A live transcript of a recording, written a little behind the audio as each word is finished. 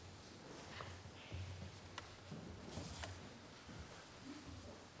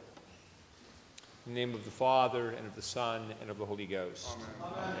In the name of the Father, and of the Son, and of the Holy Ghost.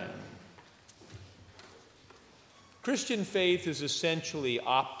 Amen. Amen. Christian faith is essentially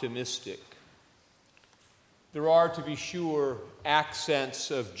optimistic. There are, to be sure,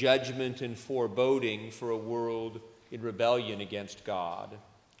 accents of judgment and foreboding for a world in rebellion against God.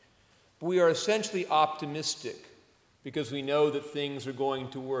 But we are essentially optimistic because we know that things are going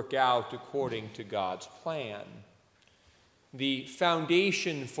to work out according to God's plan. The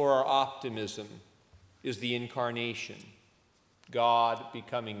foundation for our optimism is the incarnation, God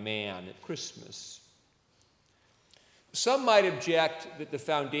becoming man at Christmas. Some might object that the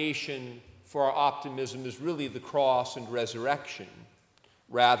foundation for our optimism is really the cross and resurrection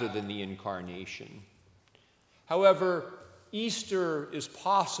rather than the incarnation. However, Easter is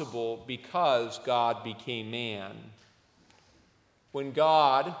possible because God became man. When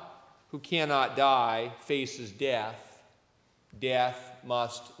God, who cannot die, faces death, death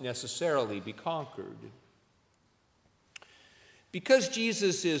must necessarily be conquered. Because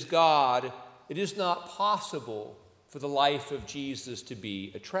Jesus is God, it is not possible for the life of Jesus to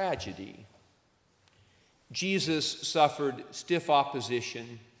be a tragedy. Jesus suffered stiff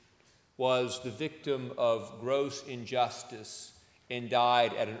opposition, was the victim of gross injustice, and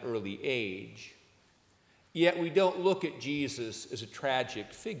died at an early age. Yet we don't look at Jesus as a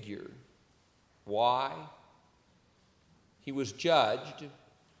tragic figure. Why? He was judged,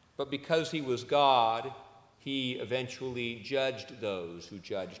 but because he was God, he eventually judged those who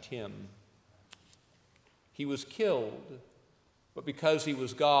judged him. He was killed, but because he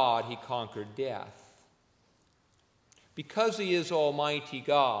was God, he conquered death. Because he is Almighty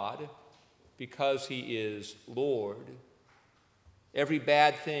God, because he is Lord, every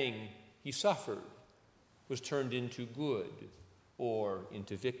bad thing he suffered was turned into good or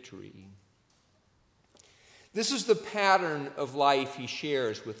into victory. This is the pattern of life he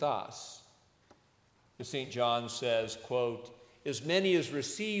shares with us. As St. John says, quote, "As many as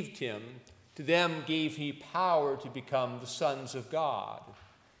received him, to them gave he power to become the sons of God,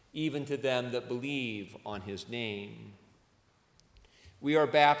 even to them that believe on his name." We are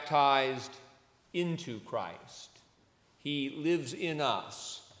baptized into Christ. He lives in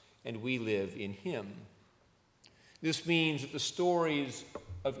us, and we live in him. This means that the stories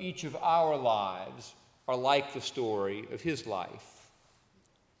of each of our lives are like the story of his life.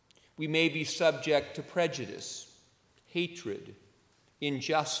 We may be subject to prejudice, hatred,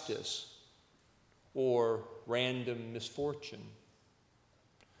 injustice, or random misfortune.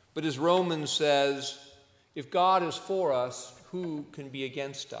 But as Romans says, if God is for us, who can be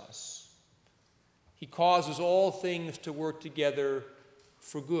against us? He causes all things to work together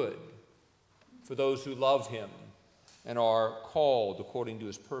for good, for those who love him and are called according to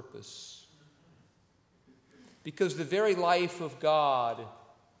his purpose. Because the very life of God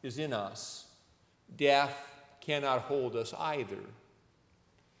is in us, death cannot hold us either.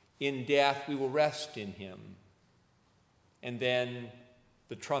 In death we will rest in him, and then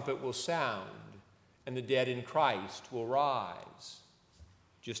the trumpet will sound, and the dead in Christ will rise,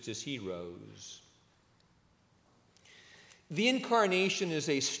 just as he rose. The incarnation is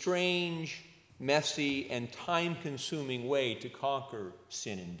a strange, messy, and time-consuming way to conquer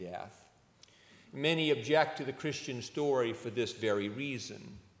sin and death. Many object to the Christian story for this very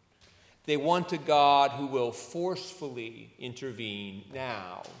reason. They want a God who will forcefully intervene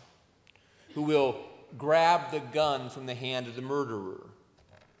now, who will grab the gun from the hand of the murderer,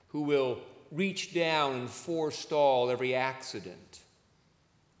 who will reach down and forestall every accident,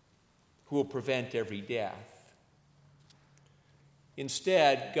 who will prevent every death.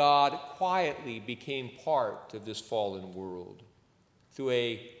 Instead, God quietly became part of this fallen world through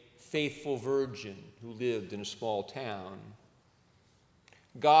a faithful virgin who lived in a small town.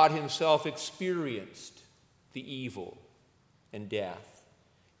 God himself experienced the evil and death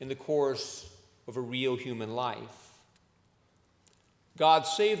in the course of a real human life. God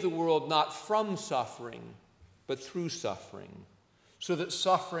saved the world not from suffering, but through suffering, so that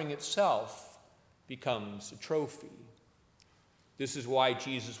suffering itself becomes a trophy. This is why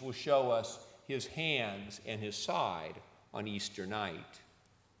Jesus will show us his hands and his side on Easter night.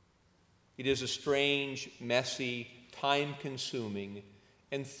 It is a strange, messy, time-consuming,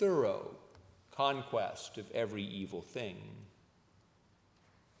 and thorough conquest of every evil thing.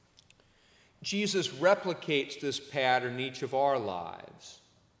 Jesus replicates this pattern in each of our lives.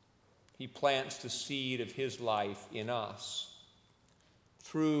 He plants the seed of his life in us.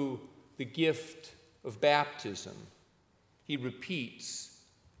 Through the gift of baptism, he repeats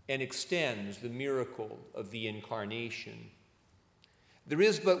and extends the miracle of the incarnation. There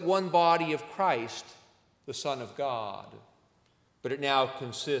is but one body of Christ, the Son of God, but it now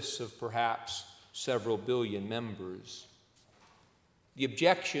consists of perhaps several billion members. The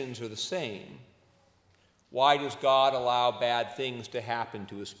objections are the same. Why does God allow bad things to happen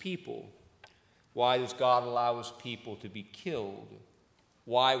to his people? Why does God allow his people to be killed?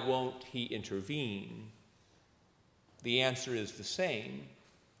 Why won't he intervene? The answer is the same,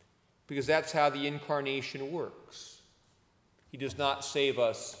 because that's how the incarnation works. He does not save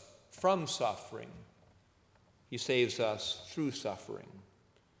us from suffering. He saves us through suffering.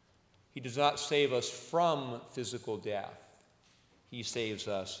 He does not save us from physical death. He saves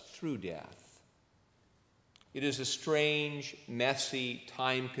us through death. It is a strange, messy,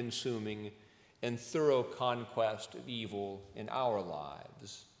 time-consuming, and thorough conquest of evil in our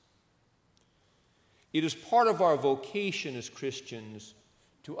lives. It is part of our vocation as Christians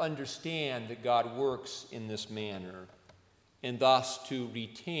to understand that God works in this manner, and thus to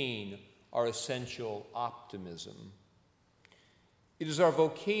retain our essential optimism. It is our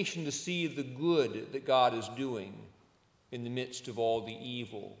vocation to see the good that God is doing in the midst of all the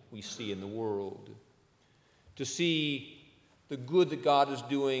evil we see in the world, to see the good that God is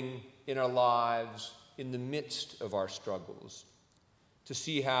doing in our lives in the midst of our struggles, to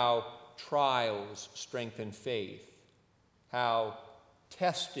see how trials strengthen faith, how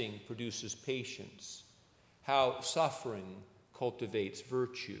testing produces patience, how suffering cultivates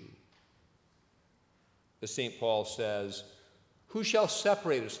virtue. As St. Paul says, "Who shall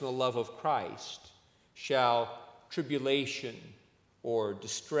separate us from the love of Christ? Shall tribulation or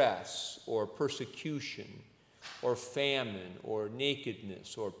distress or persecution or famine or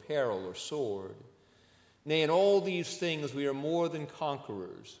nakedness or peril or sword? Nay, in all these things we are more than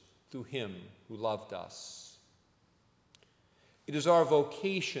conquerors through him who loved us." It is our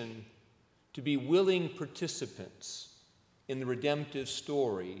vocation to be willing participants in the redemptive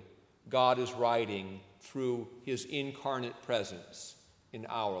story God is writing through his incarnate presence in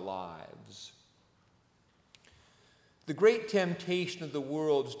our lives. The great temptation of the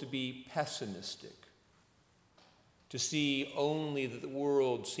world is to be pessimistic, to see only that the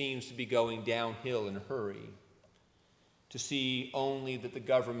world seems to be going downhill in a hurry, to see only that the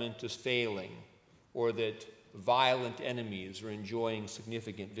government is failing or that violent enemies are enjoying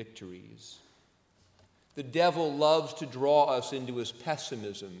significant victories. The devil loves to draw us into his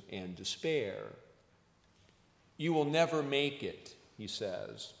pessimism and despair. "You will never make it," he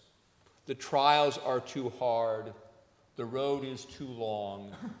says. "The trials are too hard, the road is too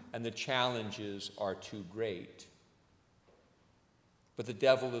long, and the challenges are too great." But the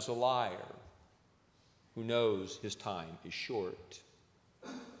devil is a liar who knows his time is short.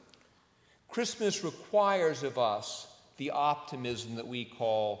 Christmas requires of us the optimism that we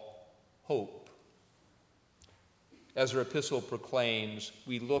call hope. As our epistle proclaims,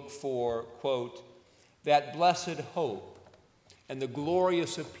 we look for, quote, "that blessed hope and the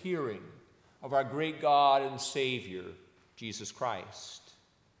glorious appearing of our great God and Savior, Jesus Christ."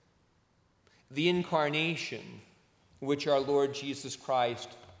 The incarnation, in which our Lord Jesus Christ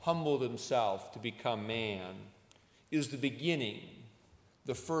humbled himself to become man, is the beginning,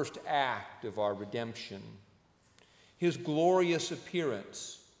 the first act of our redemption. His glorious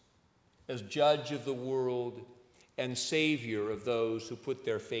appearance as judge of the world and Savior of those who put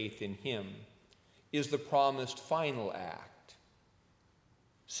their faith in him is the promised final act.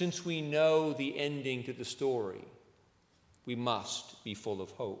 Since we know the ending to the story, we must be full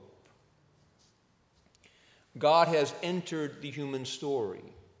of hope. God has entered the human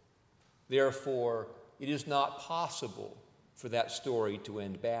story. Therefore, it is not possible for that story to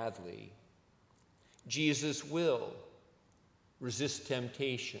end badly. Jesus will resist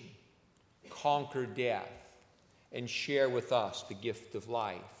temptation, conquer death, and share with us the gift of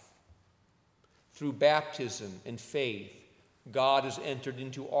life. Through baptism and faith, God has entered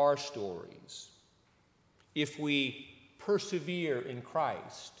into our stories. If we persevere in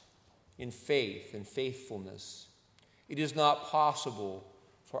Christ, in faith and faithfulness, it is not possible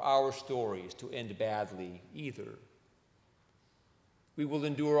for our stories to end badly either. We will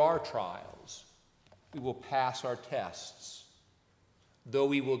endure our trials. We will pass our tests. Though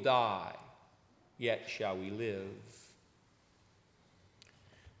we will die, yet shall we live.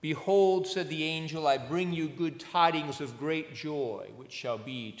 "Behold," said the angel, "I bring you good tidings of great joy, which shall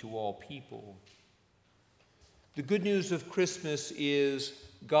be to all people." The good news of Christmas is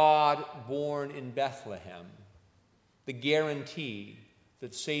God born in Bethlehem, the guarantee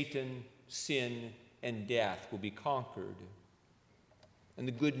that Satan, sin, and death will be conquered. And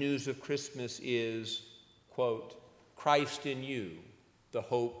the good news of Christmas is, quote, "Christ in you, the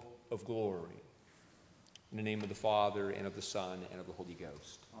hope of glory." In the name of the Father, and of the Son, and of the Holy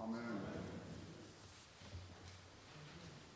Ghost. Amen.